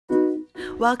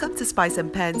Welcome to Spice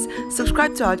and Pans.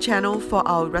 Subscribe to our channel for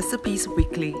our recipes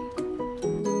weekly.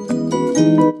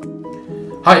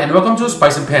 Hi and welcome to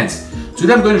Spice and Pans.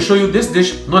 Today I'm going to show you this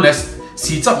dish known as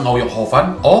豉汁牛肉河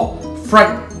粉 or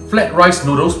fried flat rice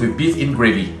noodles with beef in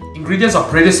gravy. Ingredients are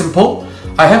pretty simple.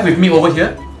 I have with me over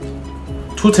here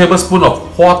 2 tablespoons of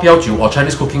Huatiao or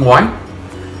Chinese cooking wine,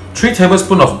 3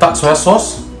 tablespoons of dark soya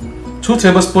sauce, 2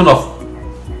 tablespoons of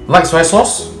light soya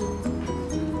sauce,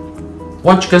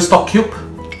 1 chicken stock cube,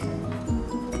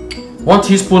 1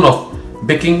 teaspoon of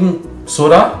baking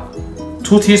soda,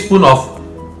 2 teaspoons of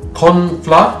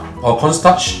cornflour or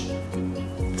cornstarch,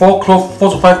 4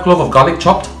 to 5 cloves of garlic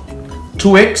chopped,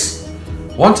 2 eggs,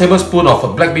 1 tablespoon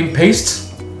of black bean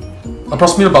paste,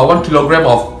 approximately about 1 kilogram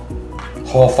of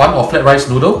Horfun or flat rice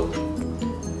noodle,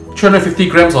 350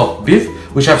 grams of beef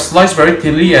which I've sliced very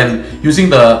thinly, and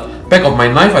using the back of my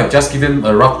knife I've just given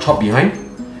a rough chop behind,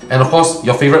 and of course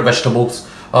your favorite vegetables.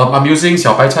 I'm using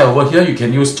xiao over here. You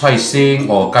can use chai sing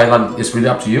or kailan, it's really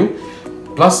up to you.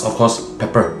 Plus of course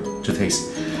pepper to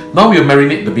taste. Now we'll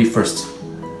marinate the beef first.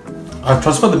 I've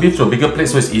transferred the beef to a bigger plate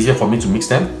so it's easier for me to mix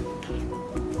them.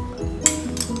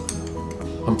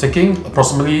 I'm taking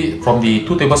approximately from the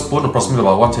 2 tablespoons, approximately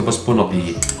about 1 tablespoon of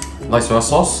the light soya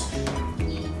sauce,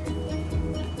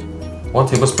 1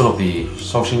 tablespoon of the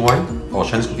Shaoxing wine or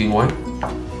Chinese cooking wine.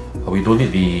 We don't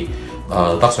need the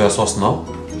dark soya sauce now.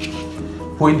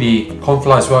 Put in the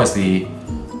cornflour as well as the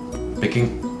baking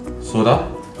soda,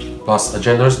 plus a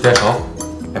generous dash of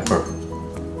pepper.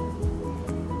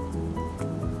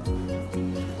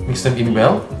 Mix them in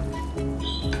well.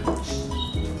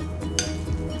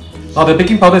 Now the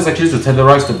baking powder is actually to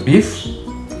tenderize the beef,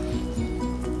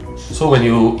 so when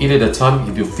you eat it at the time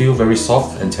it will feel very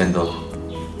soft and tender.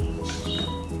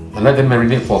 And let them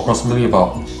marinate for approximately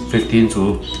about 15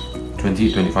 to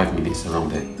 20-25 minutes,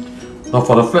 around there. Now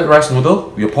for the flat rice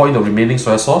noodle, we'll pour in the remaining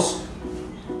soya sauce,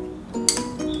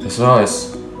 as well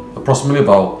as approximately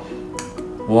about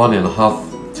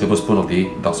 1.5 tablespoons of the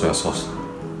dark soya sauce.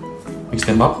 Mix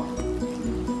them up.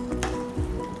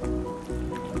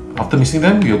 After mixing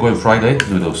them, you'll go and fry the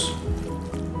noodles.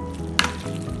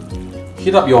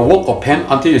 Heat up your wok or pan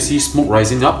until you see smoke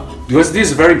rising up, because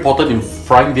this is very important in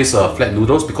frying these flat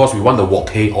noodles, because we want the wok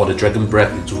hei or the dragon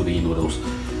breath into the noodles.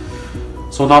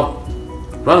 So now,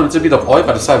 run a little bit of oil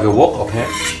by the side of your wok or pan,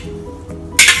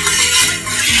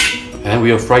 and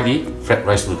we'll fry the flat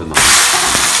rice noodle now.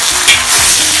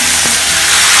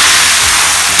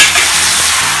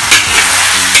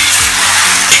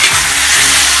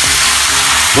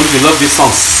 Don't you love this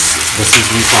sound, the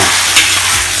sizzling sound?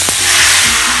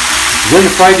 You're going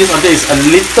to fry this until it's a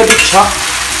little bit chopped.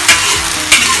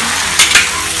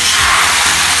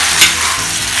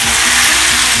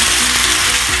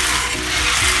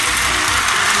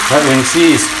 Right, when you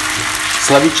see it's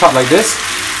slightly chopped like this,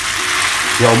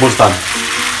 you're almost done.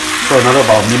 So another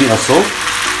about a minute or so,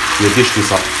 we'll dish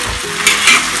this up.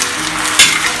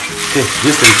 Okay,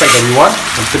 this is the effect that we want,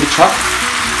 a little bit chopped.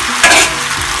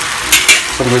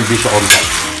 So we're going to dish it all this up.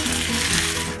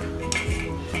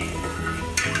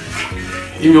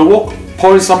 In your wok,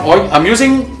 pour in some oil. I'm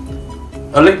using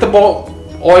a little more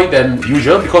oil than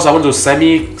usual because I want to sort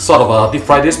of deep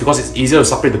fry this, because it's easier to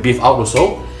separate the beef out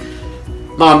also.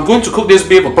 Now I'm going to cook this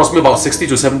beef approximately about 60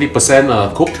 to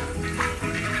 70% cooked.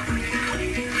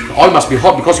 The oil must be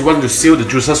hot because you want to seal the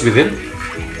juices within.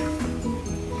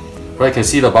 Right, you can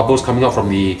see the bubbles coming out from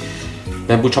the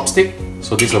bamboo chopstick.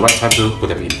 So this is the right time to put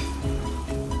them in.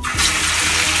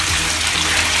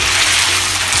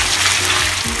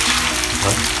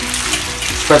 Right.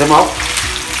 Spread them out.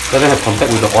 Let them have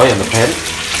contact with the oil and the pan.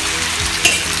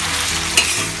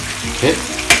 Okay.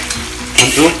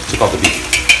 Time to take out the beef.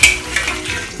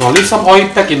 Now leave some oil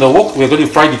back in the wok. We're going to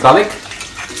fry the garlic.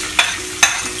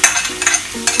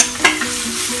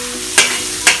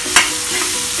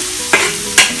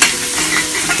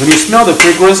 When you smell the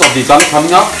fragrance of the garlic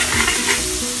coming out,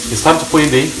 it's time to put in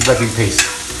the black bean paste.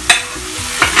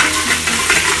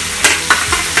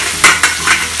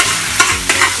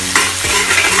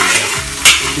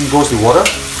 In goes the water.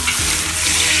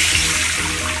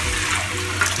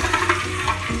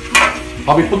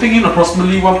 I'll be putting in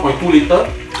approximately 1.2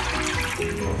 liters.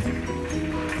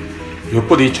 You'll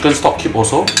put the chicken stock cube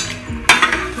also,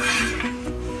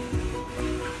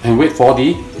 and wait for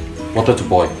the water to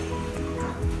boil.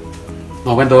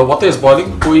 Now when the water is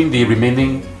boiling, put in the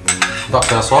remaining dark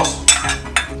soya sauce.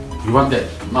 You want that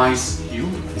nice hue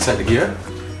inside the gear.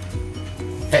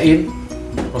 Add in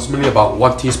approximately about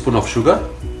 1 teaspoon of sugar,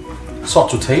 salt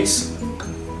to taste.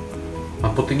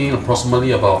 I'm putting in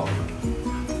approximately about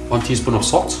 1 teaspoon of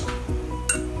salt.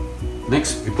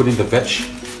 Next, we put in the veg.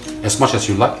 as much as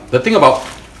you like. The thing about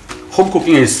home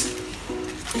cooking is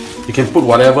you can put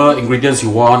whatever ingredients you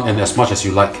want and as much as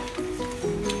you like.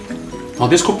 Now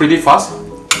this cooked pretty fast.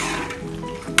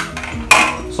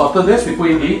 So after this, we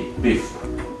put in the beef.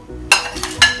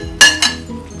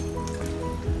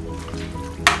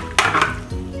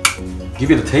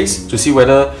 Give it a taste to see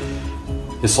whether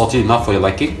it's salty enough for your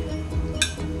liking.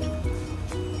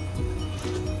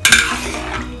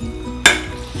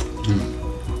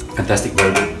 Fantastic,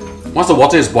 very good. Once the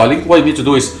water is boiling, what you need to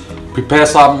do is prepare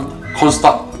some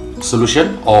cornstarch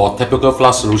solution or tapioca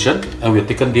flour solution, and we'll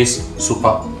thicken this soup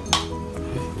up.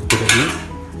 Put it in.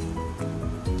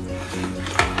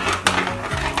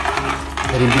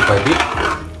 Add in bit by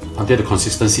bit until the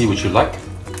consistency which you like.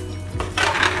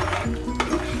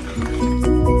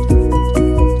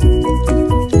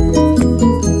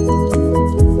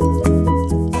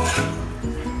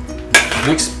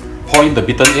 Next, pour in the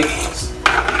beaten egg.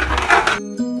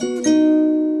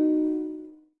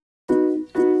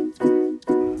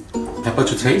 Pepper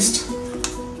to taste.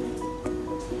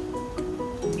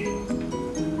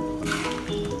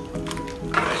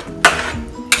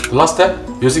 The last step,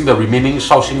 using the remaining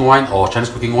Shaoxing wine or Chinese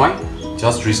cooking wine,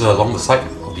 just drizzle along the side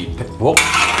of the wok.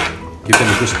 Give them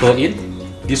a good stir in.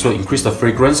 This will increase the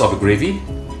fragrance of the gravy.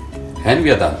 And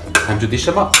we are done. Time to dish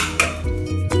them up.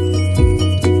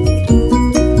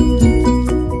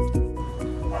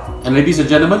 And ladies and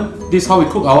gentlemen, this is how we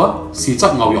cook our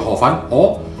Horfun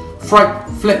or fried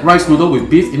flat rice noodle with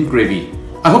beef in gravy.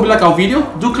 I hope you like our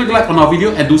video. Do click like on our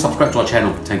video and do subscribe to our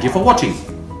channel. Thank you for watching.